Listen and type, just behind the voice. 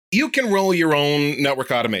You can roll your own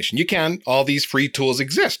network automation. You can. All these free tools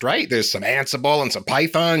exist, right? There's some Ansible and some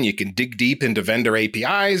Python. You can dig deep into vendor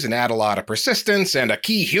APIs and add a lot of persistence and a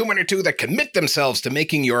key human or two that commit themselves to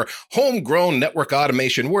making your homegrown network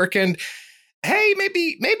automation work. And hey,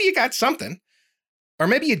 maybe you got something. Or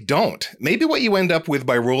maybe you don't. Maybe what you end up with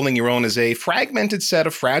by rolling your own is a fragmented set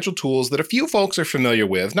of fragile tools that a few folks are familiar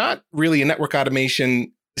with, not really a network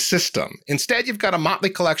automation system. Instead, you've got a motley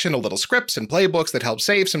collection of little scripts and playbooks that help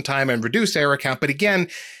save some time and reduce error count. But again,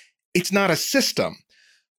 it's not a system.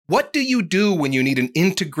 What do you do when you need an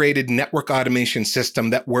integrated network automation system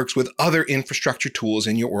that works with other infrastructure tools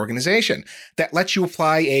in your organization, that lets you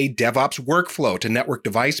apply a DevOps workflow to network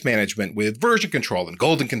device management with version control and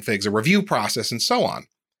golden configs, a review process, and so on?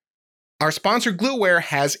 Our sponsor, Glueware,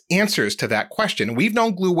 has answers to that question. We've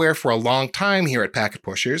known Glueware for a long time here at Packet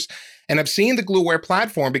Pushers, and have seen the Glueware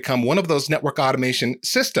platform become one of those network automation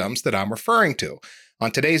systems that I'm referring to.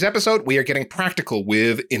 On today's episode, we are getting practical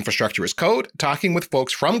with Infrastructure as Code, talking with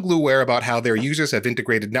folks from Glueware about how their users have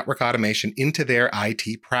integrated network automation into their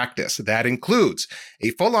IT practice. That includes a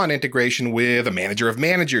full-on integration with a manager of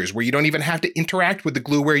managers, where you don't even have to interact with the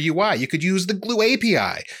Glueware UI. You could use the Glue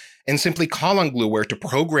API and simply call on Glueware to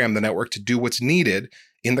program the network to do what's needed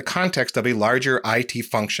in the context of a larger IT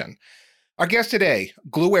function. Our guests today,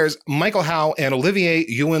 Glueware's Michael Howe and Olivier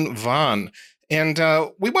Ewan-Van. And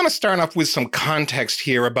we want to start off with some context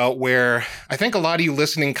here about where I think a lot of you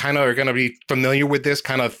listening kind of are going to be familiar with this,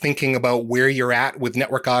 kind of thinking about where you're at with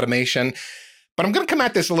network automation. But I'm going to come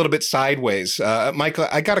at this a little bit sideways. Michael,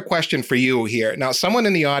 I got a question for you here. Now, someone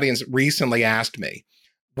in the audience recently asked me,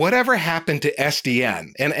 whatever happened to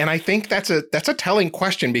SDN? And I think that's a telling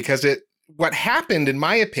question, because what happened, in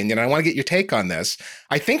my opinion, and I want to get your take on this,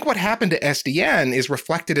 I think what happened to SDN is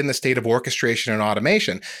reflected in the state of orchestration and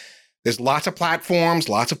automation. There's lots of platforms,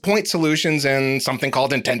 lots of point solutions, and something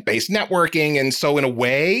called intent-based networking. And so in a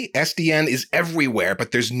way, SDN is everywhere,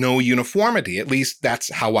 but there's no uniformity. At least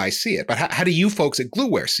that's how I see it. But how do you folks at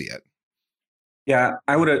Glueware see it? Yeah,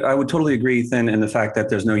 I would totally agree, Ethan, in the fact that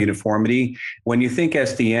there's no uniformity. When you think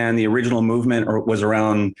SDN, the original movement was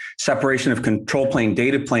around separation of control plane,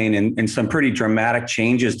 data plane, and some pretty dramatic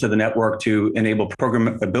changes to the network to enable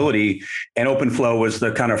programmability. And OpenFlow was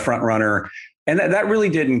the kind of front runner. And that really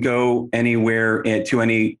didn't go anywhere to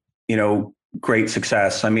any, great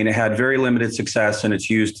success. I mean, it had very limited success, and it's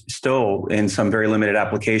used still in some very limited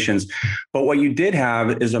applications. But what you did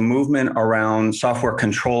have is a movement around software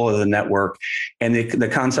control of the network, and the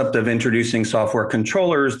concept of introducing software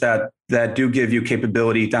controllers that do give you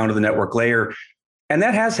capability down to the network layer. And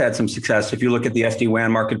that has had some success. If you look at the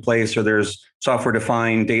SD-WAN marketplace, or there's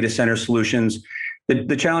software-defined data center solutions,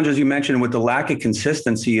 the challenges you mentioned with the lack of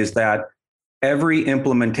consistency is that every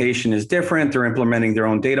implementation is different. They're implementing their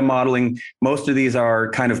own data modeling. Most of these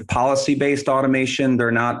are kind of policy-based automation.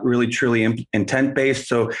 They're not really truly intent-based.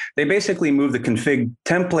 So they basically move the config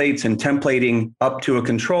templates and templating up to a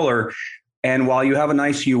controller. And while you have a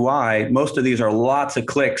nice UI, most of these are lots of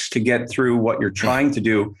clicks to get through what you're trying to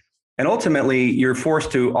do. And ultimately, you're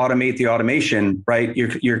forced to automate the automation, right?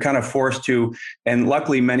 You're kind of forced to, and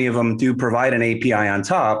luckily many of them do provide an API on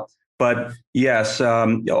top. But yes,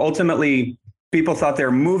 ultimately, people thought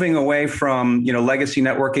they're moving away from, legacy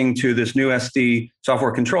networking to this new SD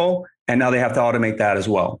software control, and now they have to automate that as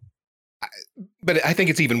well. But I think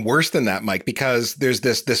it's even worse than that, Mike, because there's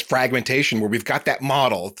this fragmentation where we've got that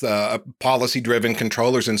model, the policy-driven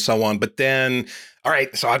controllers and so on. But then, all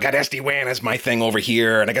right, so I've got SD-WAN as my thing over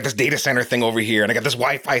here, and I got this data center thing over here, and I got this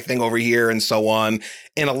Wi-Fi thing over here, and so on.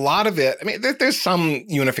 And a lot of it, I mean, there's some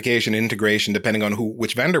unification, integration, depending on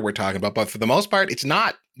which vendor we're talking about. But for the most part, it's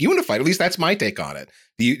not unified. At least that's my take on it.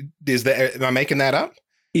 Am I making that up?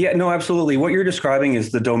 Yeah, no, absolutely. What you're describing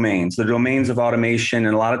is the domains of automation.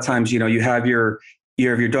 And a lot of times, you have your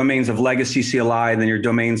domains of legacy CLI, and then your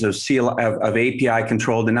domains of API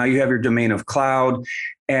controlled. And now you have your domain of cloud.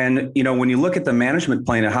 And, when you look at the management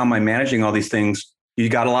plane of how am I managing all these things, you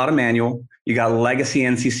got a lot of manual, you got legacy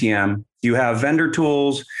NCCM, you have vendor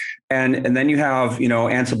tools, and then you have,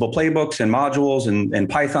 Ansible playbooks and modules and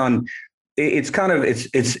Python. It's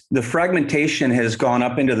the fragmentation has gone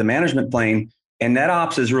up into the management plane. And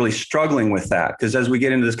NetOps is really struggling with that, because as we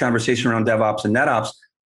get into this conversation around DevOps and NetOps,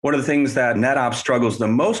 one of the things that NetOps struggles the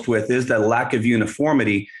most with is that lack of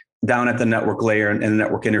uniformity down at the network layer and the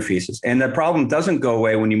network interfaces. And that problem doesn't go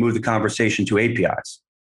away when you move the conversation to APIs.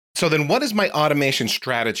 So then what is my automation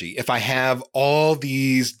strategy if I have all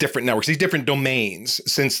these different networks, these different domains,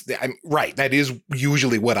 that is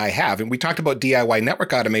usually what I have. And we talked about DIY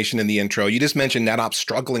network automation in the intro. You just mentioned NetOps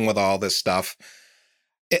struggling with all this stuff.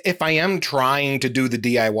 If I am trying to do the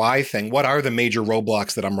DIY thing, what are the major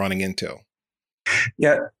roadblocks that I'm running into?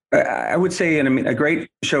 Yeah, I would say, and I mean, a great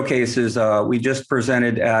showcase is we just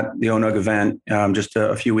presented at the ONUG event just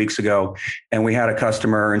a few weeks ago, and we had a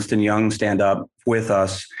customer, Ernst & Young, stand up with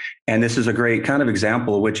us. And this is a great kind of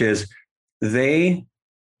example, which is they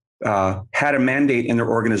had a mandate in their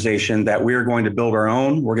organization that we are going to build our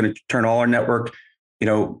own. We're going to turn all our network,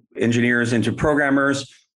 engineers into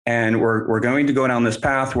programmers, and we're going to go down this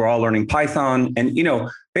path. We're all learning Python, and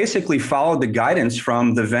basically followed the guidance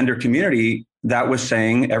from the vendor community that was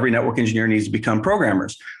saying every network engineer needs to become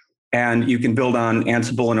programmers, and you can build on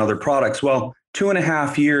Ansible and other products. Well,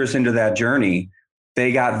 2.5 years into that journey,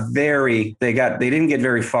 they didn't get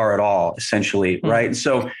very far at all, essentially, right?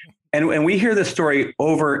 So, and we hear this story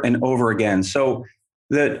over and over again. So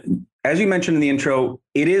as you mentioned in the intro,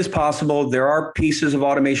 it is possible. There are pieces of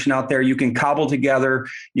automation out there you can cobble together.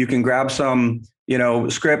 You can grab some,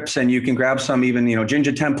 scripts, and you can grab some even,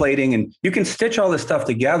 Jinja templating, and you can stitch all this stuff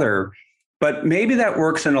together. But maybe that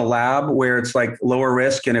works in a lab where it's like lower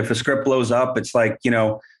risk. And if a script blows up, it's like,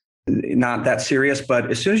 not that serious. But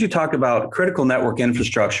as soon as you talk about critical network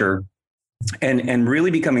infrastructure and really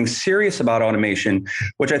becoming serious about automation,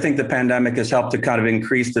 which I think the pandemic has helped to kind of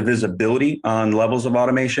increase the visibility on levels of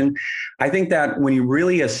automation, I think that when you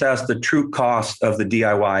really assess the true cost of the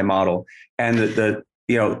DIY model, and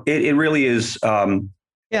it really is a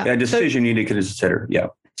decision you need to consider. Yeah.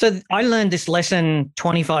 So I learned this lesson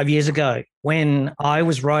 25 years ago when I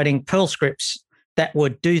was writing Perl scripts that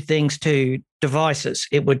would do things to devices.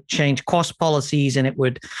 It would change cost policies, and it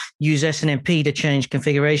would use SNMP to change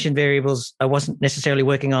configuration variables. I wasn't necessarily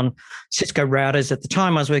working on Cisco routers at the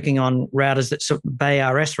time. I was working on routers Bay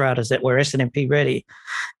RS routers that were SNMP ready.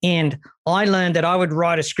 And I learned that I would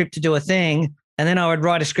write a script to do a thing, and then I would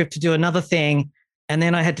write a script to do another thing, and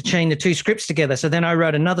then I had to chain the two scripts together. So then I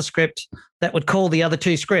wrote another script that would call the other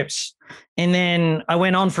two scripts. And then I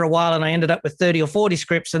went on for a while, and I ended up with 30 or 40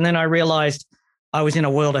 scripts. And then I realized I was in a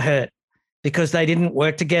world of hurt because they didn't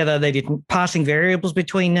work together. They didn't passing variables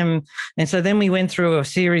between them. And so then we went through a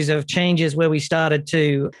series of changes where we started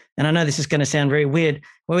to, and I know this is going to sound very weird,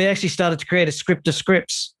 where we actually started to create a script of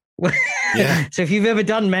scripts. Yeah. So if you've ever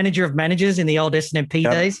done manager of managers in the old SNMP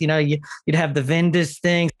days, you'd have the vendors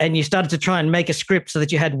thing, and you started to try and make a script so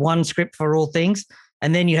that you had one script for all things.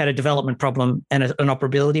 And then you had a development problem and an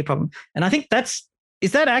operability problem. And I think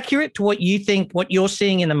is that accurate to what you think, what you're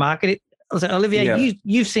seeing in the market? Olivier,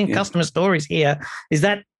 you've seen customer stories here. Is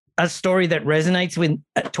that a story that resonates with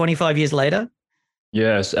 25 years later?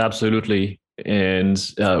 Yes, absolutely. And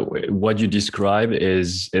what you describe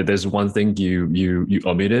is there's one thing you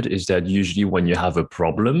omitted, is that usually when you have a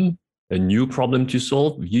new problem to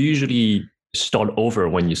solve, you usually start over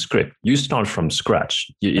when you script. You start from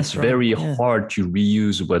scratch. It's very hard to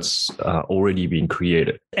reuse what's already been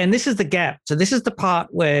created. And this is the gap. So this is the part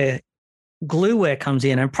where Glueware comes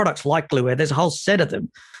in, and products like Glueware, there's a whole set of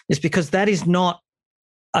them. It's because that is not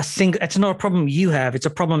it's not a problem you have. It's a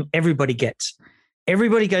problem everybody gets.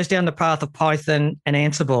 Everybody goes down the path of Python and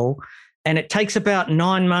Ansible, and it takes about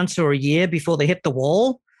 9 months or a year before they hit the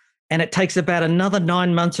wall. And it takes about another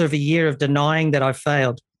 9 months or a year of denying that I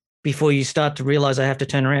failed before you start to realize I have to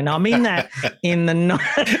turn around. Now, I mean that in the...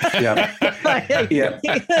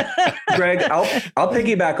 Greg, I'll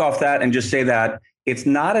piggyback off that and just say that it's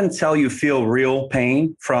not until you feel real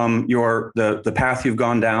pain from the path you've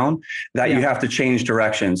gone down that you have to change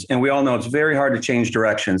directions. And we all know it's very hard to change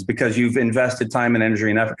directions because you've invested time and energy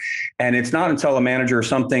and effort. And it's not until a manager or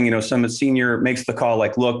something, some senior makes the call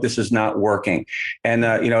like, look, this is not working. And,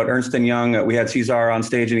 at Ernst & Young, we had Cesar on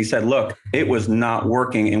stage and he said, look, it was not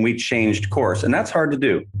working and we changed course. And that's hard to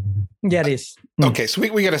do. Yeah, it is. Okay, so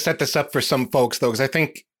we got to set this up for some folks, though, because I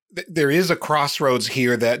think there is a crossroads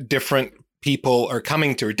here that different people are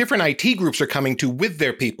coming to, or different IT groups are coming to with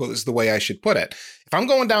their people, is the way I should put it. If I'm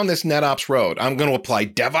going down this NetOps road, I'm going to apply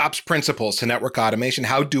DevOps principles to network automation.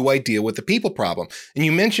 How do I deal with the people problem? And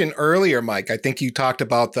you mentioned earlier, Mike, I think you talked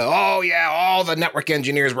about all the network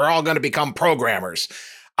engineers, we're all going to become programmers.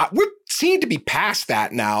 We seem to be past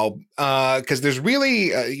that now because there's really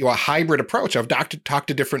a hybrid approach. I've talked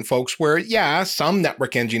to different folks where, some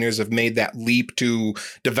network engineers have made that leap to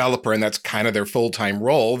developer, and that's kind of their full-time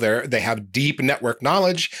role. They have deep network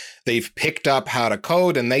knowledge. They've picked up how to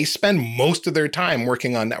code, and they spend most of their time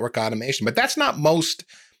working on network automation. But that's not most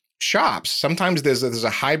shops. Sometimes there's a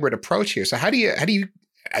hybrid approach here. So how do you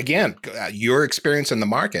again, your experience in the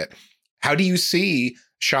market, how do you see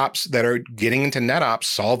shops that are getting into NetOps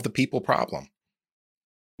solve the people problem?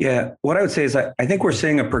 Yeah, what I would say is I think we're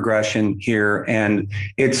seeing a progression here, and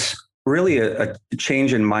it's really a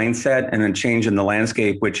change in mindset and a change in the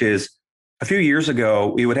landscape, which is a few years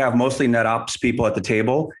ago, we would have mostly NetOps people at the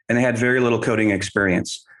table and they had very little coding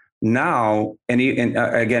experience. Now, and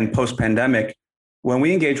again, post-pandemic, when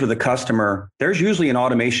we engage with a customer, there's usually an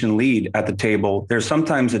automation lead at the table. There's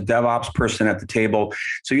sometimes a DevOps person at the table.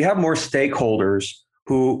 So you have more stakeholders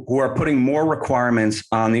who are putting more requirements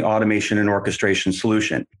on the automation and orchestration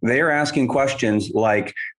solution. They are asking questions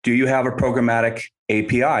like, do you have a programmatic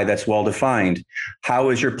API that's well-defined? How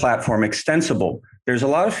is your platform extensible? There's a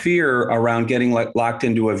lot of fear around getting locked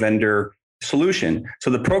into a vendor solution. So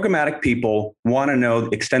the programmatic people want to know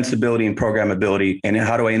extensibility and programmability and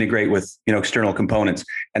how do I integrate with external components?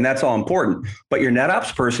 And that's all important. But your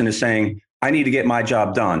NetOps person is saying, I need to get my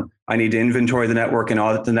job done. I need to inventory the network and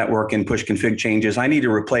audit the network and push config changes. I need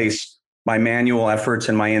to replace my manual efforts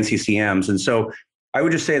and my NCCMs. And so I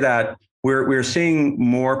would just say that we're seeing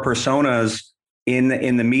more personas in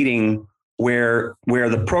the meeting where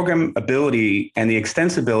the programmability and the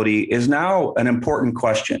extensibility is now an important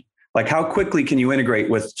question. Like how quickly can you integrate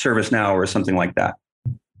with ServiceNow or something like that?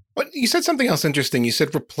 But you said something else interesting. You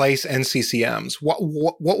said replace NCCMs.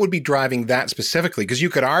 What would be driving that specifically? Because you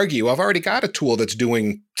could argue, I've already got a tool that's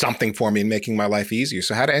doing something for me and making my life easier.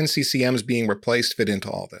 So how do NCCMs being replaced fit into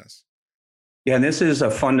all this? Yeah, and this is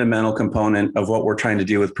a fundamental component of what we're trying to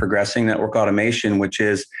do with progressing network automation, which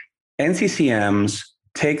is NCCMs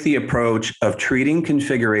take the approach of treating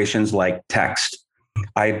configurations like text.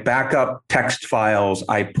 I back up text files.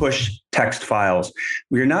 I push text files.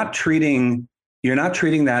 You're not treating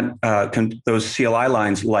that those CLI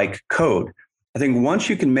lines like code. I think once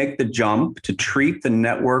you can make the jump to treat the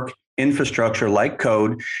network infrastructure like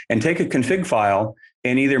code and take a config file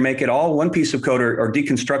and either make it all one piece of code or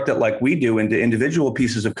deconstruct it like we do into individual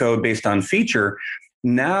pieces of code based on feature,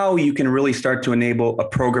 now you can really start to enable a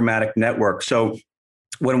programmatic network. So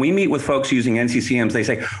when we meet with folks using NCCMs, they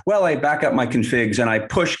say, well, I back up my configs and I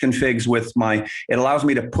push configs with it allows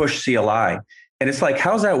me to push CLI. And it's like,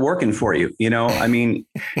 how's that working for you? I mean,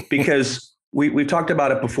 because we've talked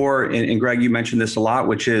about it before, and Greg, you mentioned this a lot,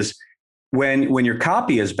 which is when your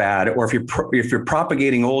copy is bad, or if you're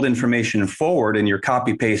propagating old information forward and your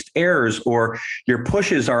copy paste errors, or your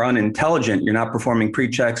pushes are unintelligent, you're not performing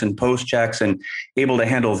pre-checks and post-checks and able to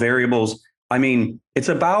handle variables. I mean, it's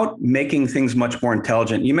about making things much more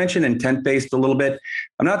intelligent. You mentioned intent-based a little bit.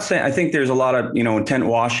 I'm not saying, I think there's a lot of, intent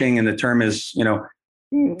washing, and the term is,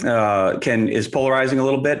 is polarizing a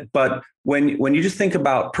little bit. But when you just think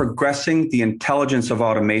about progressing the intelligence of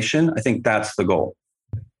automation, I think that's the goal.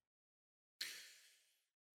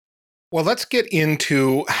 Well, let's get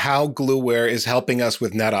into how Glueware is helping us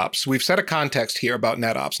with NetOps. We've set a context here about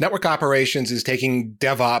NetOps. Network operations is taking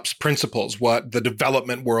DevOps principles, what the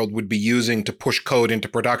development world would be using to push code into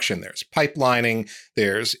production. There's pipelining,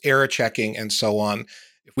 there's error checking, and so on.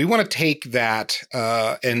 If we want to take that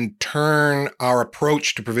and turn our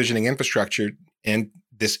approach to provisioning infrastructure and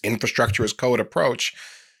this infrastructure as code approach,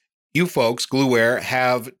 you folks, Glueware,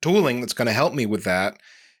 have tooling that's going to help me with that.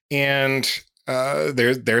 And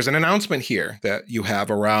there's an announcement here that you have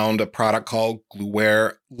around a product called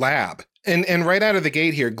Glueware Lab. And right out of the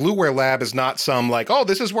gate here, Glueware Lab is not some like, oh,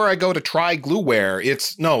 this is where I go to try Glueware.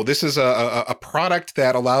 This is a product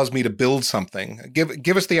that allows me to build something.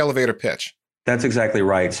 Give us the elevator pitch. That's exactly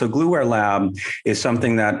right. So Glueware Lab is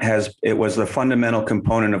something that it was the fundamental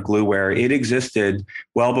component of Glueware. It existed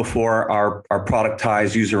well before our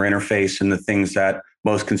productized user interface and the things that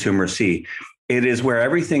most consumers see. It is where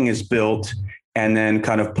everything is built and then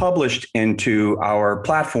kind of published into our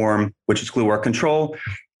platform, which is Glueware Control.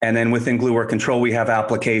 And then within Glueware Control, we have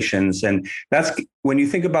applications. And that's when you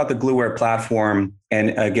think about the Glueware platform,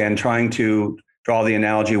 and again, trying to draw the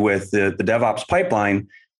analogy with the DevOps pipeline,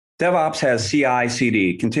 DevOps has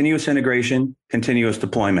CI/CD, continuous integration, continuous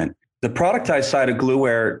deployment. The productized side of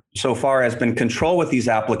Glueware so far has been control with these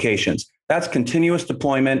applications. That's continuous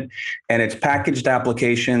deployment, and it's packaged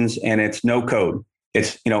applications, and it's no code.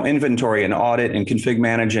 It's inventory and audit and config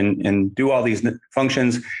manage and do all these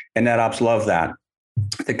functions, and NetOps love that.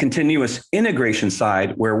 The continuous integration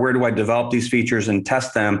side, where do I develop these features and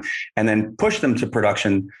test them and then push them to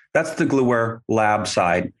production, that's the Glueware Lab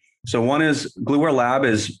side. So one is Glueware Lab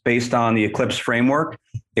is based on the Eclipse framework.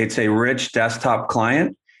 It's a rich desktop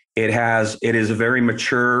client. It is a very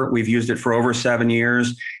mature. We've used it for over 7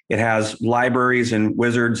 years. It has libraries and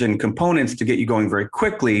wizards and components to get you going very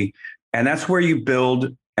quickly. And that's where you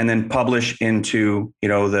build and then publish into,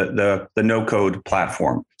 the no code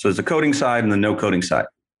platform. So there's the coding side and the no coding side.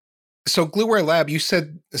 So Glueware Lab, you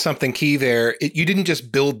said something key there. You didn't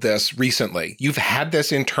just build this recently. You've had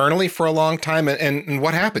this internally for a long time. And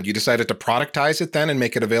what happened? You decided to productize it then and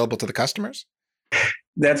make it available to the customers?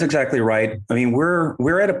 That's exactly right. I mean,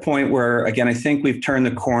 we're at a point where, again, I think we've turned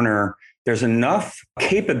the corner. There's enough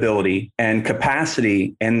capability and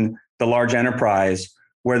capacity in the large enterprise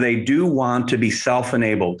where they do want to be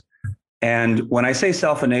self-enabled. And when I say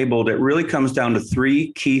self-enabled, it really comes down to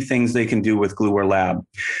three key things they can do with Glueware Lab.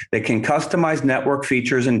 They can customize network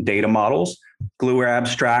features and data models. Glueware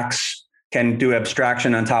abstracts can do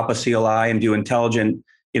abstraction on top of CLI and do intelligent,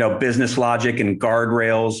 business logic and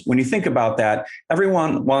guardrails. When you think about that,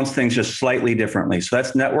 everyone wants things just slightly differently. So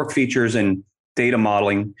that's network features and data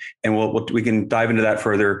modeling, and we can dive into that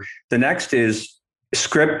further. The next is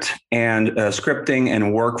scripting and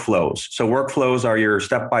workflows. So workflows are your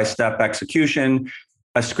step-by-step execution.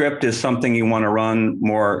 A script is something you want to run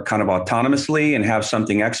more kind of autonomously and have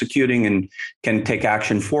something executing and can take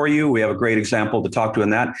action for you. We have a great example to talk to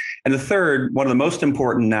in that. And the third, one of the most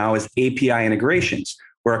important now, is API integrations,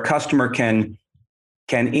 where a customer can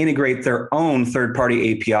integrate their own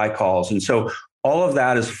third-party API calls. And so all of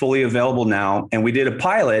that is fully available now. And we did a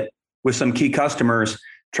pilot with some key customers,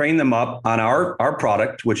 train them up on our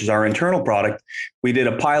product, which is our internal product. We did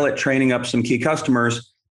a pilot training up some key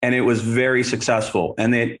customers, and it was very successful.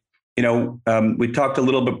 And we talked a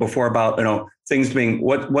little bit before about, things being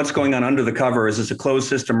what's going on under the cover. Is this a closed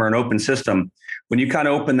system or an open system? When you kind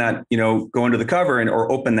of open that, go under the cover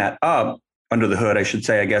or open that up under the hood, I should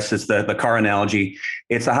say, I guess it's the car analogy.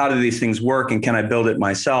 It's how do these things work and can I build it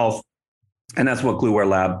myself? And that's what Glueware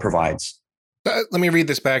Lab provides. Let me read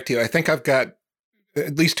this back to you. I think I've got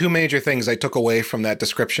at least two major things I took away from that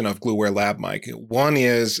description of Glueware Lab, Mike. One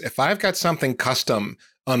is if I've got something custom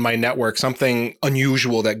on my network, something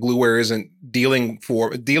unusual that Glueware isn't dealing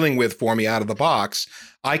with for me out of the box,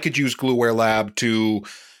 I could use Glueware Lab to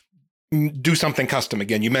do something custom.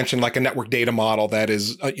 Again, you mentioned like a network data model that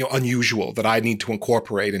is unusual that I need to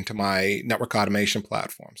incorporate into my network automation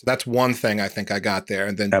platform. So that's one thing I think I got there.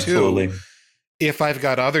 And then Absolutely. Two, if I've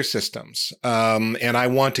got other systems and I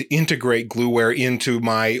want to integrate Glueware into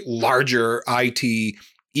my larger IT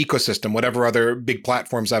ecosystem, whatever other big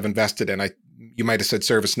platforms I've invested in, you might have said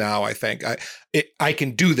ServiceNow, I think, I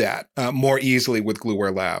can do that more easily with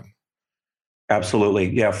Glueware Lab. Absolutely.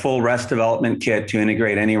 Yeah. Full REST development kit to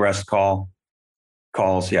integrate any REST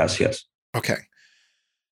calls. Yes. Okay.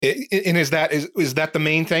 And is that the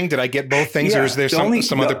main thing? Did I get both things, or is there some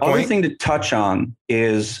other point? The other thing to touch on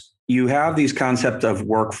is you have these concepts of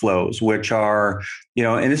workflows, which are,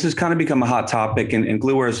 and this has kind of become a hot topic, and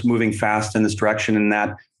Glueware is moving fast in this direction, in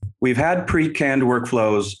that we've had pre-canned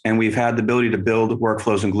workflows and we've had the ability to build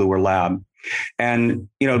workflows in Glueware Lab. And,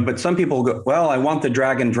 but some people go, well, I want the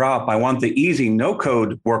drag and drop. I want the easy no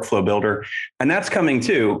code workflow builder. And that's coming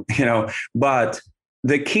too, but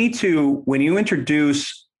the key to when you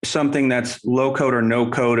introduce something that's low code or no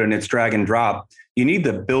code and it's drag and drop, you need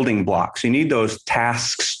the building blocks. You need those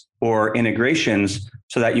tasks or integrations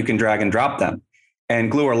so that you can drag and drop them.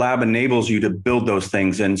 And Glueware Lab enables you to build those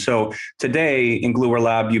things. And so today in Glueware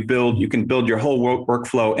Lab, you can build your whole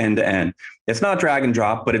workflow end to end. It's not drag and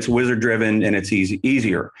drop, but it's wizard driven and it's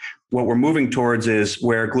easier. What we're moving towards is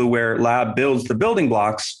where Glueware Lab builds the building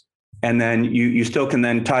blocks, and then you still can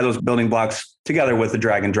then tie those building blocks together with the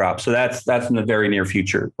drag and drop. So that's in the very near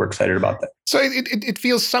future. We're excited about that. So it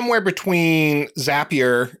feels somewhere between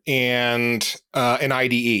Zapier and an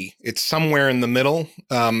IDE. It's somewhere in the middle.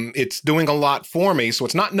 It's doing a lot for me. So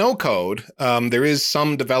it's not no code. There is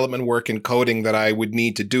some development work and coding that I would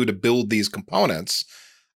need to do to build these components.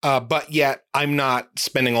 But yet I'm not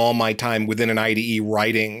spending all my time within an IDE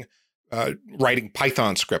writing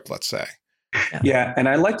Python script, let's say. Yeah. And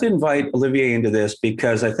I'd like to invite Olivier into this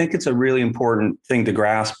because I think it's a really important thing to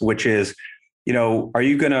grasp, which is, are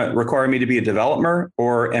you going to require me to be a developer,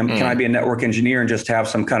 or can I be a network engineer and just have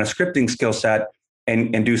some kind of scripting skill set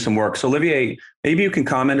and do some work? So Olivier, maybe you can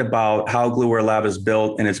comment about how Glueware Lab is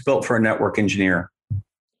built, and it's built for a network engineer.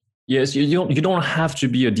 Yes, you don't have to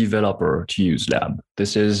be a developer to use Lab.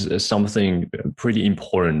 This is something pretty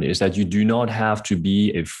important, is that you do not have to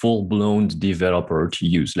be a full-blown developer to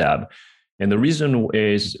use Lab. And the reason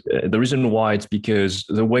why it's because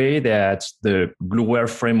the way that the Glueware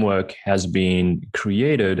framework has been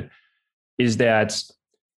created is that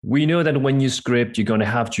we know that when you script, you're going to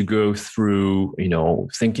have to go through,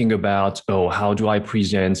 thinking about, how do I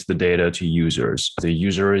present the data to users? The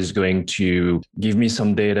user is going to give me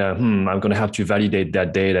some data. I'm going to have to validate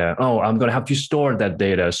that data. I'm going to have to store that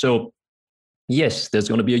data. So yes, there's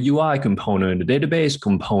going to be a UI component, a database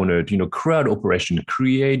component, CRUD operation,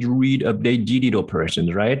 create, read, update, delete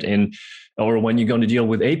operations, right? And or when you're going to deal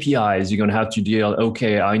with APIs, you're going to have to deal,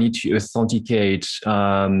 okay, I need to authenticate. This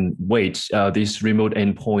remote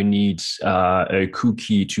endpoint needs a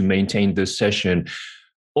cookie to maintain the session.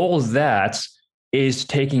 All that is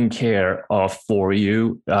taken care of for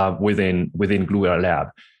you within Glueware Lab.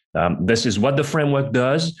 This is what the framework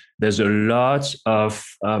does. There's a lot of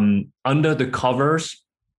under the covers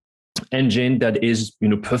engine that is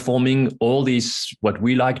performing all these, what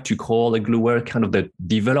we like to call a Glueware kind of the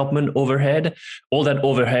development overhead. All that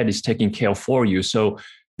overhead is taken care of for you. So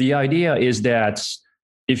the idea is that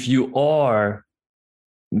if you are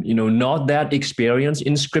not that experienced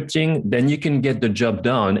in scripting, then you can get the job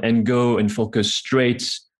done and go and focus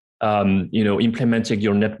straight implementing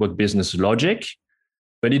your network business logic.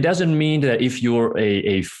 But it doesn't mean that if you're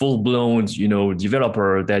a full-blown,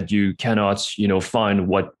 developer, that you cannot, find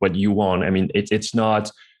what you want. I mean, it's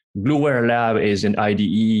not. Glueware Lab is an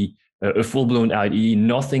IDE, a full-blown IDE.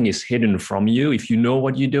 Nothing is hidden from you. If you know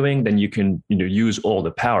what you're doing, then you can, use all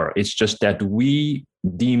the power. It's just that we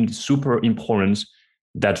deemed super important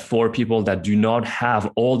that for people that do not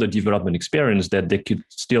have all the development experience, that they could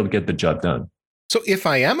still get the job done. So if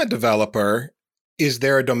I am a developer, is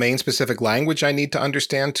there a domain-specific language I need to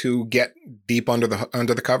understand to get deep under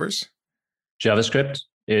the covers? JavaScript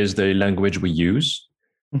is the language we use,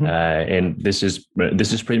 and this is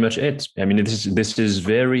pretty much it. I mean, this is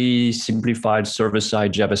very simplified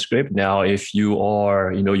server-side JavaScript. Now, if you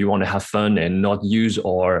are, you want to have fun and not use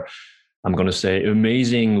our, I'm going to say,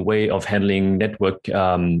 amazing way of handling network,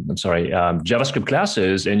 JavaScript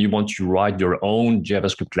classes, and you want to write your own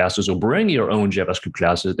JavaScript classes or bring your own JavaScript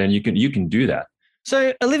classes, then you can do that.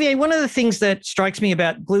 So, Olivier, one of the things that strikes me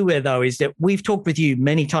about Glueware, though, is that we've talked with you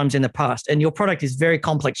many times in the past, and your product is very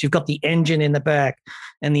complex. You've got the engine in the back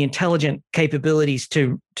and the intelligent capabilities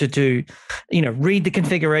to read the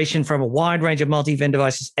configuration from a wide range of multi-vendor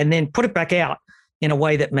devices and then put it back out in a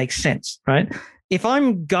way that makes sense, right? If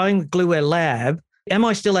I'm going with Glueware Lab, am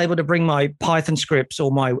I still able to bring my Python scripts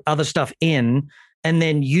or my other stuff in and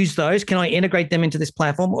then use those? Can I integrate them into this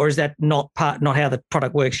platform, or is that not how the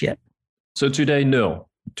product works yet? So today, no.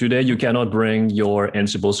 Today, you cannot bring your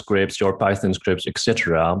Ansible scripts, your Python scripts,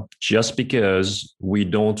 etc., just because we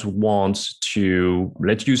don't want to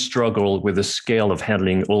let you struggle with the scale of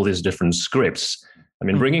handling all these different scripts. I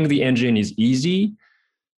mean, bringing the engine is easy.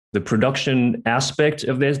 The production aspect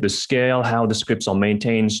of this, the scale, how the scripts are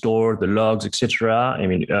maintained, stored, the logs, etc. I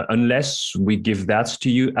mean, unless we give that to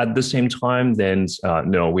you at the same time, then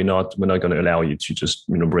no, we're not going to allow you to just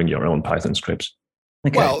bring your own Python scripts.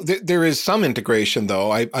 Okay. Well, there is some integration,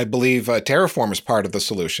 though. I believe Terraform is part of the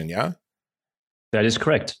solution, yeah? That is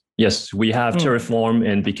correct. Yes, we have Terraform,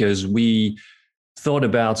 and because we thought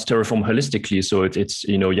about Terraform holistically, so it's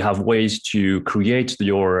you have ways to create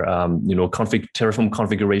your Terraform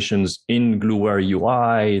configurations in Glueware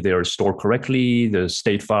UI. They're stored correctly. The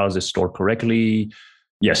state files are stored correctly.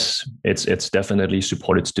 Yes, it's definitely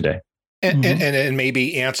supported today. And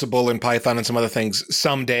maybe Ansible and Python and some other things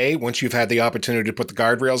someday, once you've had the opportunity to put the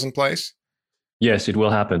guardrails in place? Yes, it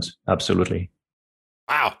will happen. Absolutely.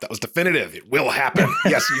 Wow, that was definitive. It will happen.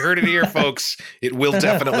 Yes, you heard it here, folks. It will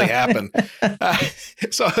definitely happen.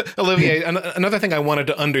 So, Olivier, another thing I wanted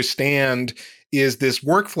to understand is this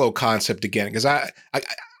workflow concept again, because I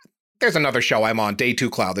there's another show I'm on, Day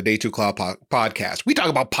 2 Cloud, the Day 2 Cloud podcast. We talk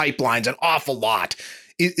about pipelines an awful lot.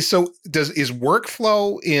 So is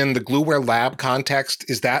workflow in the Glueware Lab context,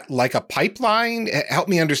 is that like a pipeline? Help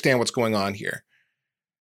me understand what's going on here.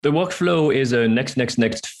 The workflow is a next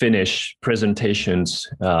finish presentations,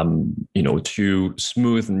 to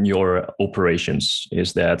smooth your operations.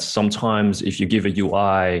 Is that sometimes if you give a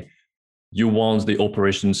UI, you want the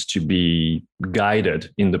operations to be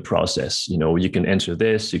guided in the process. You can enter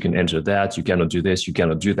this, you can enter that, you cannot do this, you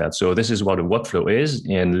cannot do that. So this is what a workflow is,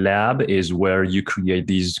 and Lab is where you create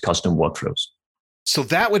these custom workflows. So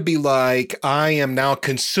that would be like, I am now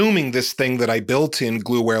consuming this thing that I built in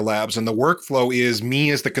Glueware Labs, and the workflow is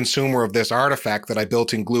me as the consumer of this artifact that I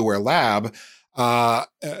built in Glueware Lab. The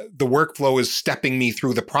workflow is stepping me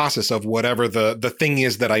through the process of whatever the thing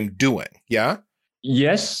is that I'm doing. Yeah?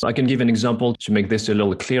 Yes, I can give an example to make this a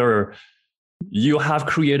little clearer. You have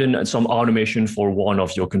created some automation for one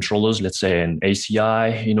of your controllers, let's say an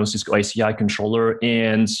ACI, Cisco ACI controller,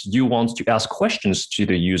 and you want to ask questions to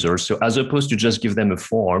the user. So as opposed to just give them a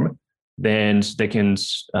form, then they can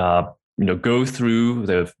go through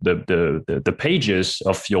the pages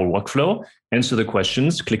of your workflow, answer the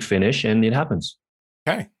questions, click finish, and it happens.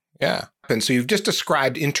 Okay. Yeah. happens? So you've just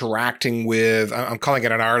described interacting with, I'm calling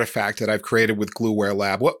it an artifact that I've created with Glueware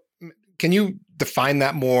Lab. What can you define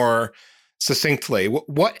that more succinctly?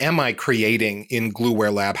 What am I creating in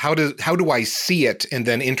Glueware Lab? How do I see it and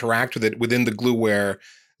then interact with it within the Glueware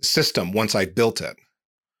system once I've built it?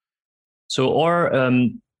 So our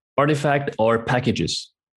artifact are packages.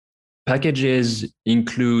 Packages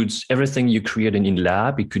includes everything you create in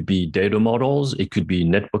lab. It could be data models, it could be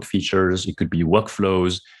network features, it could be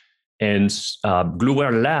workflows. And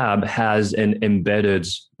Glueware Lab has an embedded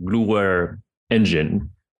Glueware engine.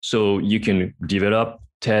 So you can develop,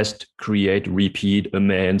 test, create, repeat,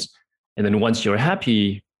 amend. And then once you're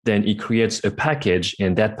happy, then it creates a package.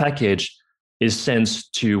 And that package is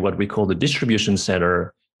sent to what we call the distribution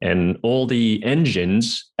center. And all the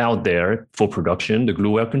engines out there for production, the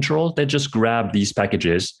Glueware control, they just grab these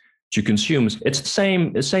packages to consume. It's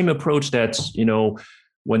the same approach that,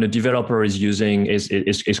 when a developer is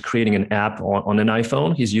creating an app on an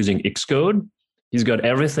iPhone, he's using Xcode. He's got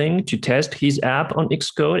everything to test his app on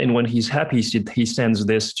Xcode. And when he's happy, he sends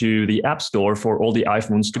this to the App Store for all the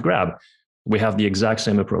iPhones to grab. We have the exact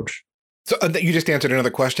same approach. So you just answered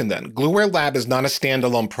another question then. Glueware Lab is not a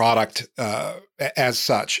standalone product as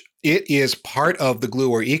such. It is part of the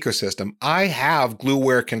Glueware ecosystem. I have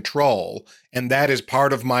Glueware Control, and that is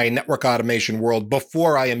part of my network automation world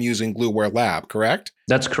before I am using Glueware Lab, correct?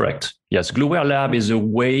 That's correct. Yes, Glueware Lab is a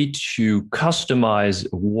way to customize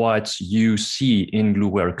what you see in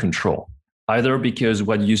Glueware Control. Either because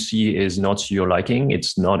what you see is not to your liking,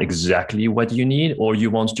 it's not exactly what you need, or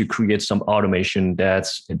you want to create some automation that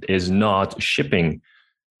is not shipping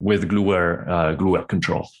with Glueware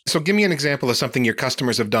Control. So give me an example of something your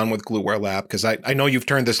customers have done with Glueware Lab, because I know you've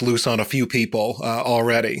turned this loose on a few people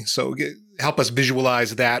already. So help us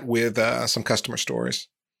visualize that with some customer stories.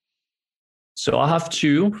 So I have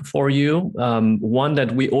two for you. One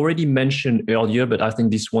that we already mentioned earlier, but I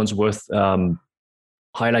think this one's worth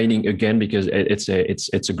highlighting again because it's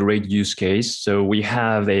a great use case. So we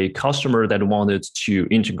have a customer that wanted to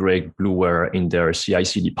integrate Glueware in their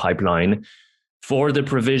CI/CD pipeline for the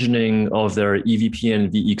provisioning of their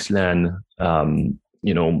EVPN, VXLAN,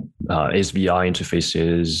 SVI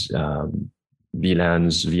interfaces,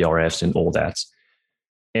 VLANs, VRFs, and all that.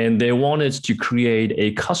 And they wanted to create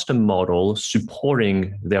a custom model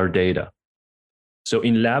supporting their data. So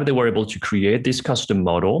in Lab, they were able to create this custom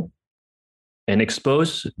model and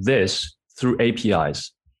expose this through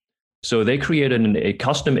APIs. So they created a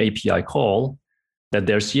custom API call that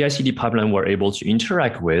their CI/CD pipeline were able to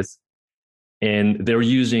interact with, and they're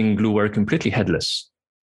using Glueware completely headless.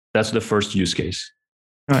 That's the first use case.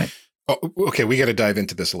 All right. Oh, okay, we got to dive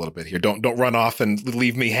into this a little bit here. Don't run off and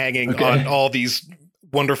leave me hanging on all these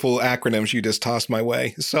wonderful acronyms you just tossed my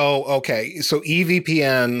way. So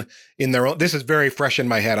EVPN in their own, this is very fresh in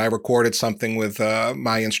my head. I recorded something with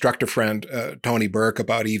my instructor friend, Tony Burke,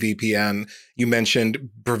 about EVPN. You mentioned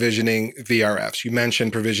provisioning VRFs. You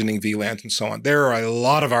mentioned provisioning VLANs and so on. There are a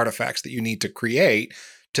lot of artifacts that you need to create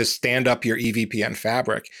to stand up your EVPN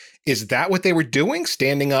fabric. Is that what they were doing?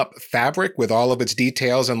 Standing up fabric with all of its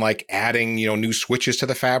details and like adding, new switches to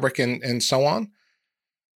the fabric and so on?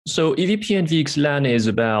 So EVPN VXLAN is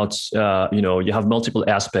about, you have multiple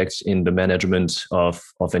aspects in the management of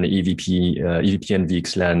an EVPN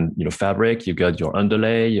VXLAN, fabric. You got your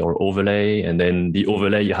underlay, your overlay, and then the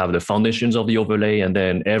overlay, you have the foundations of the overlay, and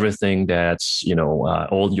then everything that's,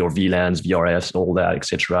 all your VLANs, VRFs, all that,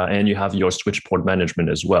 etc. And you have your switch port management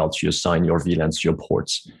as well to assign your VLANs to your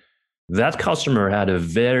ports. That customer had a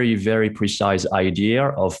very, very precise idea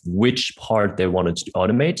of which part they wanted to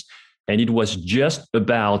automate. And it was just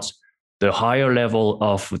about the higher level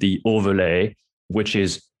of the overlay, which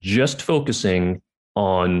is just focusing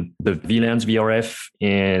on the VLANs, VRF,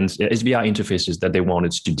 and SVI interfaces that they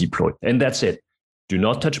wanted to deploy. And that's it. Do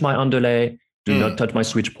not touch my underlay. Do not touch my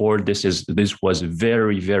switch port. This was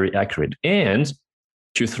very, very accurate. And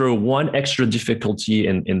to throw one extra difficulty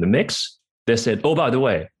in the mix, they said, oh, by the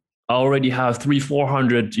way, I already have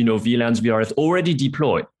 300-400, VLANs, VRF already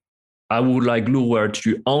deployed. I would like Glueware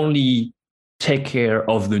to only take care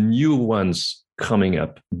of the new ones coming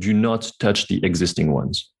up. Do not touch the existing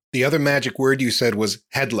ones. The other magic word you said was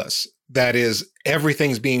headless. That is,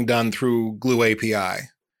 everything's being done through Glue API.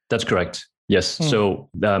 That's correct. Yes. So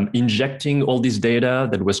injecting all this data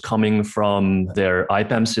that was coming from their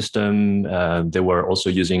IPAM system, they were also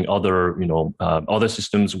using other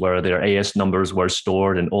systems where their AS numbers were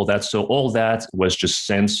stored and all that. So all that was just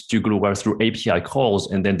sent to Glueware through API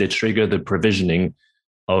calls, and then they trigger the provisioning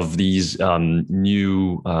of these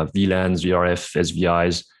new VLANs, VRF,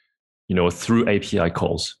 SVIs, through API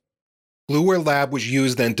calls. Blueware Lab was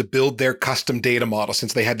used then to build their custom data model,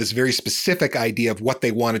 since they had this very specific idea of what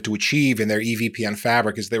they wanted to achieve in their EVPN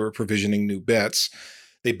fabric as they were provisioning new bits.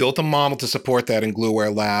 They built a model to support that in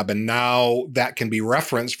Blueware Lab, and now that can be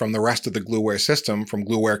referenced from the rest of the Blueware system, from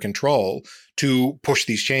Blueware Control, to push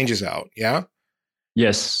these changes out, yeah?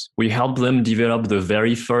 Yes, we helped them develop the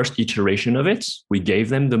very first iteration of it. We gave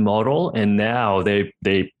them the model, and now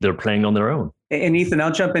they're playing on their own. And Ethan,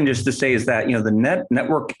 I'll jump in just to say is that, the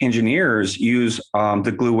network engineers use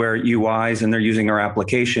the Blueware UIs and they're using our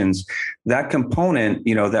applications. That component,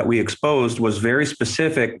 that we exposed was very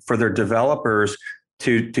specific for their developers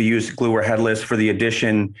to use Blueware Headless for the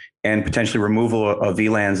addition and potentially removal of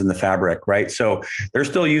VLANs in the fabric, right? So they're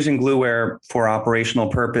still using Blueware for operational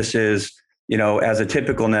purposes, as a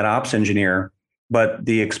typical NetOps engineer. But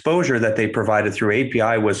the exposure that they provided through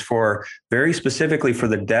API was for very specifically for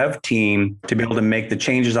the dev team to be able to make the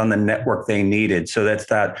changes on the network they needed. So that's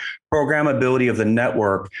that programmability of the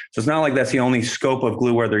network. So it's not like that's the only scope of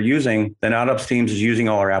Blueware they're using. The NetOps teams is using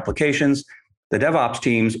all our applications. The DevOps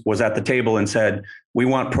teams was at the table and said, we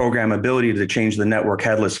want programmability to change the network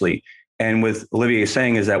headlessly. And with Olivier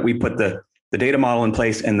saying is that we put the data model in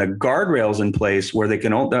place and the guardrails in place where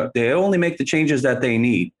they only make the changes that they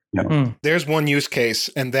need. There's one use case,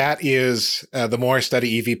 and that is the more I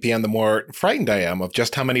study EVPN, the more frightened I am of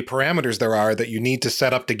just how many parameters there are that you need to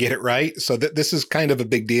set up to get it right. So this is kind of a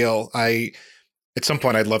big deal. At some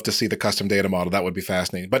point, I'd love to see the custom data model. That would be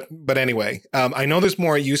fascinating. But anyway, I know there's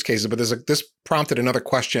more use cases, but this prompted another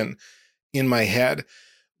question in my head.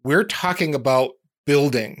 We're talking about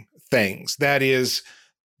building things. That is,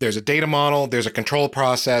 there's a data model, there's a control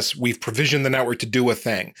process, we've provisioned the network to do a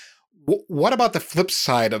thing. What about the flip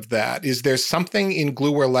side of that? Is there something in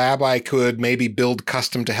Blueware Lab I could maybe build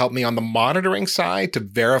custom to help me on the monitoring side to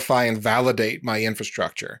verify and validate my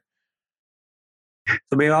infrastructure?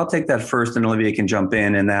 So maybe I'll take that first and Olivier can jump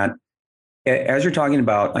in. And that, as you're talking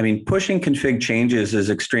about, pushing config changes is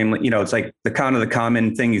extremely, it's like the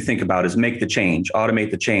common thing you think about is make the change, automate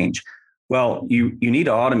the change. Well, you need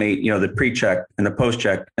to automate, the pre-check and the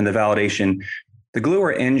post-check and the validation. The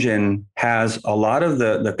Blueware engine has a lot of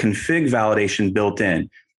the config validation built in.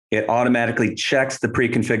 It automatically checks the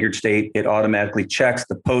pre-configured state. It automatically checks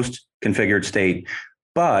the post-configured state.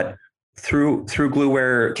 But through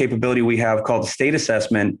Blueware capability we have called state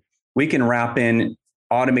assessment, we can wrap in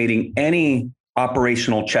automating any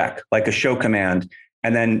operational check, like a show command,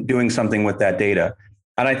 and then doing something with that data.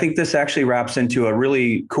 And I think this actually wraps into a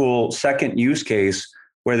really cool second use case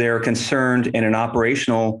where they're concerned in an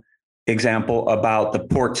operational example about the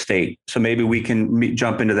port state. So maybe we can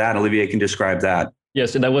jump into that. Olivier can describe that.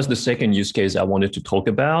 Yes, and that was the second use case I wanted to talk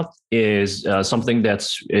about is something that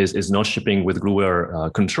is not shipping with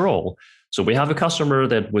Blueware Control. So we have a customer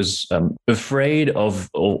that was afraid of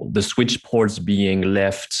the switch ports being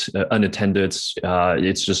left unattended.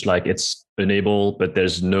 It's just like it's enabled, but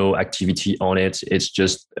there's no activity on it. It's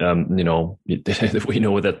just, we know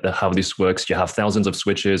that how this works. You have thousands of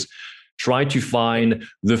switches. Try to find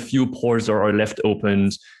the few ports that are left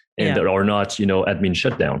open and that are not, admin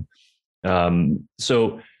shutdown.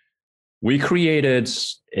 So we created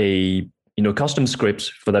a custom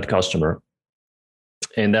script for that customer,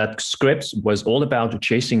 and that script was all about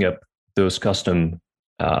chasing up those custom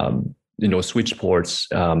switch ports,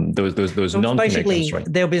 those non-connectors. Right?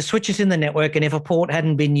 There'll be switches in the network, and if a port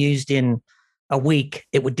hadn't been used in a week,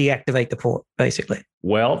 it would deactivate the port. Basically,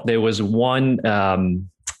 well, there was one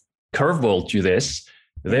curveball to this.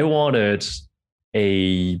 They wanted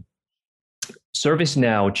a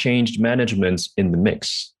ServiceNow change management in the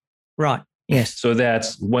mix. Right. Yes. So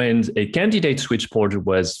that when a candidate switch port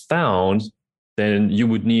was found, then you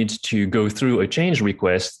would need to go through a change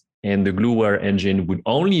request, and the Blueware engine would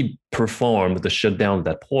only perform the shutdown of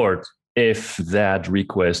that port if that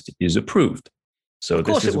request is approved. So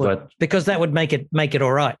this is because that would make it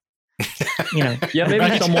all right. Yeah,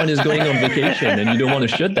 maybe someone is going on vacation and you don't want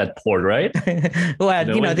to shut that port, right?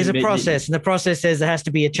 Well, there's a process, and the process says there has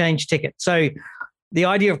to be a change ticket. So the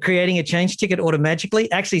idea of creating a change ticket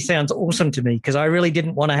automatically actually sounds awesome to me, because I really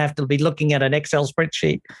didn't want to have to be looking at an Excel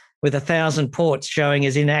spreadsheet with 1,000 ports showing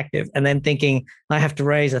as inactive and then thinking I have to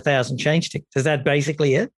raise 1,000 change tickets. Is that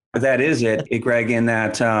basically it? That is it, Greg, in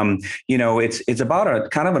that, it's about a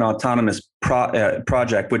kind of an autonomous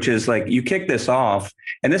project, which is like you kick this off.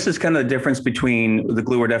 And this is kind of the difference between the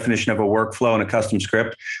Blueware definition of a workflow and a custom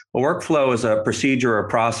script. A workflow is a procedure or a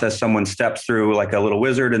process someone steps through like a little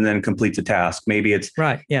wizard and then completes a task. Maybe it's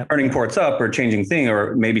turning ports up or changing thing,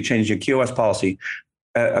 or maybe changing a QoS policy.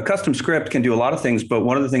 A custom script can do a lot of things, but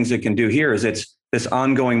one of the things it can do here is it's this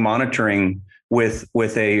ongoing monitoring with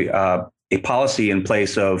a a policy in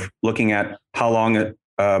place of looking at how long a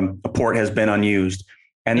port has been unused.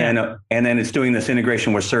 And then it's doing this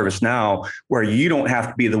integration with ServiceNow, where you don't have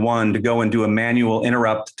to be the one to go and do a manual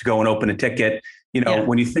interrupt to go and open a ticket.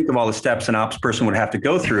 When you think of all the steps an ops person would have to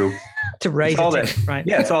go through to raise all it, that, right?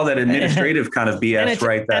 Yeah, it's all that administrative kind of BS,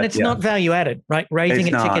 right? And it's not value added, right?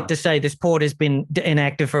 Raising a ticket to say this port has been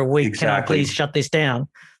inactive for a week. Exactly. Can I please shut this down?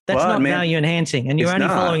 That's not value enhancing, and you're only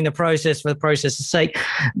following the process for the process's sake.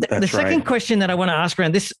 The second question that I want to ask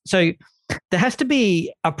around this, so there has to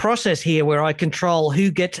be a process here where I control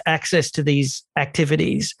who gets access to these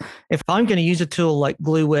activities. If I'm going to use a tool like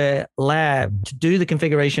Glueware Lab to do the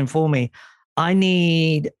configuration for me, I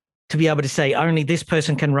need to be able to say only this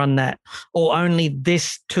person can run that, or only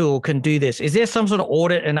this tool can do this. Is there some sort of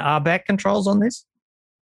audit and RBAC controls on this?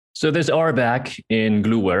 So there's RBAC in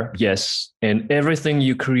Glueware, yes. And everything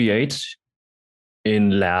you create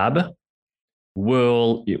in Lab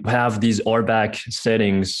will have these RBAC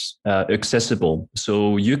settings accessible.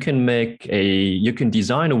 So you can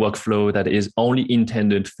design a workflow that is only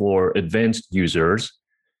intended for advanced users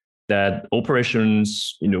that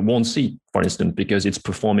operations won't see, for instance, because it's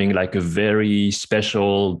performing like a very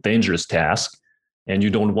special, dangerous task, and you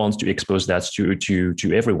don't want to expose that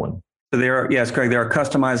to everyone. So yes, Craig, there are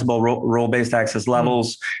customizable role-based access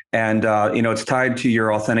levels, and it's tied to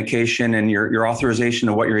your authentication and your authorization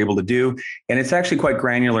of what you're able to do, and it's actually quite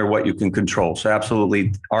granular what you can control. So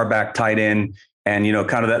absolutely, RBAC tied in, and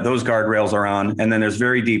kind of those guardrails are on, and then there's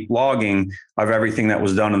very deep logging of everything that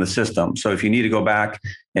was done in the system. So if you need to go back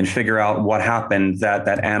and figure out what happened, that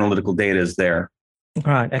analytical data is there.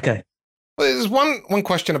 Right. Okay. Well, there's one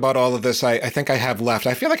question about all of this I think I have left.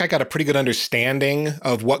 I feel like I got a pretty good understanding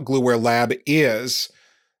of what Glueware Lab is.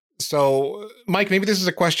 So, Mike, maybe this is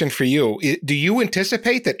a question for you. Do you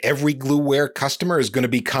anticipate that every Glueware customer is going to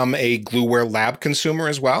become a Glueware Lab consumer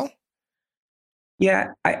as well?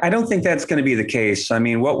 Yeah, I don't think that's going to be the case. I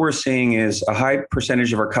mean, what we're seeing is a high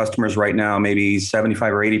percentage of our customers right now, maybe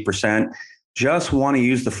 75 or 80%, just want to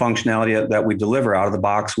use the functionality that we deliver out of the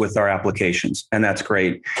box with our applications. And that's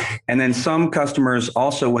great. And then some customers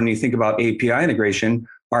also, when you think about API integration,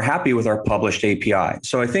 are happy with our published API.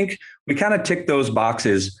 So I think we kind of tick those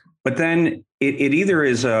boxes, but then it either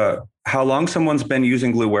is how long someone's been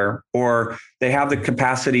using Glueware, or they have the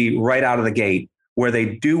capacity right out of the gate where they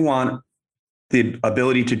do want the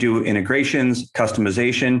ability to do integrations,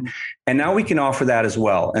 customization, and now we can offer that as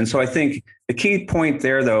well. And so I think the key point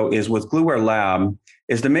there, though, is with Glueware Lab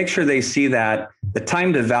is to make sure they see that the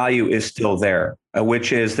time to value is still there,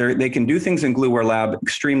 which is they can do things in Glueware Lab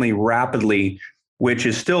extremely rapidly, which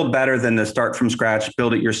is still better than the start from scratch,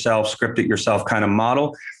 build it yourself, script it yourself kind of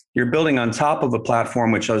model. You're building on top of a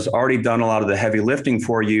platform which has already done a lot of the heavy lifting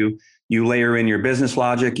for you. You layer in your business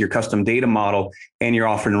logic, your custom data model, and you're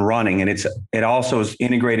off and running. And it also is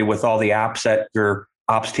integrated with all the apps that your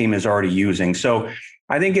ops team is already using. So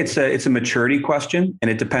I think it's a maturity question,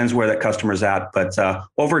 and it depends where that customer's at. But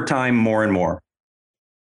over time, more and more.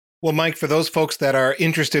 Well, Mike, for those folks that are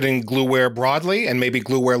interested in Glueware broadly and maybe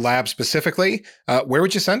Glueware Lab specifically, where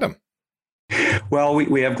would you send them? Well,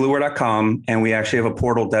 we have Glueware.com, and we actually have a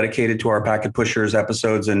portal dedicated to our Packet Pushers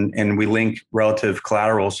episodes, and we link relative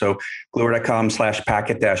collateral. So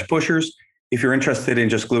Glueware.com/packet-pushers. If you're interested in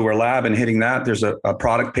just Glueware Lab and hitting that, there's a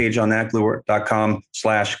product page on that,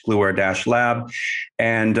 Glueware.com/Glueware-lab.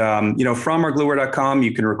 And, from our Glueware.com,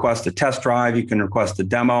 you can request a test drive. You can request a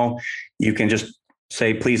demo. You can just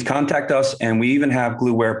say, please contact us. And we even have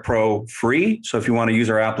Glueware Pro free. So if you want to use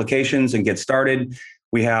our applications and get started,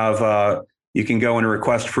 we have, you can go and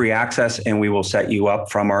request free access, and we will set you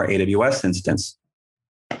up from our AWS instance.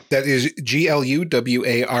 That is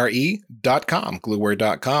GLUWARE.com,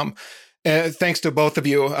 Glueware.com. Thanks to both of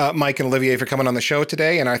you, Mike and Olivier, for coming on the show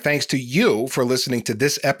today. And our thanks to you for listening to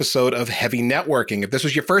this episode of Heavy Networking. If this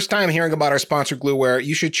was your first time hearing about our sponsor, Glueware,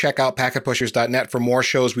 you should check out packetpushers.net for more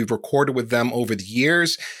shows we've recorded with them over the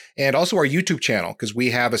years. And also our YouTube channel, because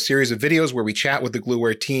we have a series of videos where we chat with the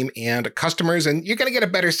Glueware team and customers, and you're going to get a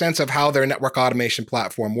better sense of how their network automation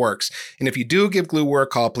platform works. And if you do give Glueware a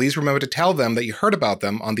call, please remember to tell them that you heard about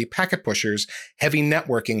them on the Packet Pushers Heavy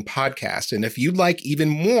Networking podcast. And if you'd like even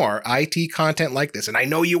more IT content like this, and I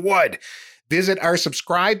know you would, visit our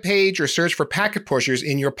subscribe page or search for Packet Pushers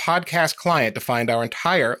in your podcast client to find our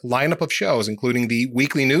entire lineup of shows, including the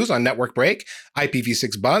weekly news on Network Break,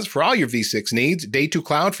 IPv6 Buzz for all your V6 needs, Day 2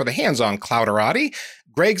 Cloud for the hands-on clouderati,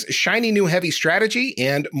 Greg's shiny new heavy strategy,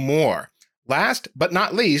 and more. Last but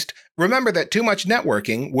not least, remember that too much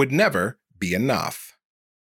networking would never be enough.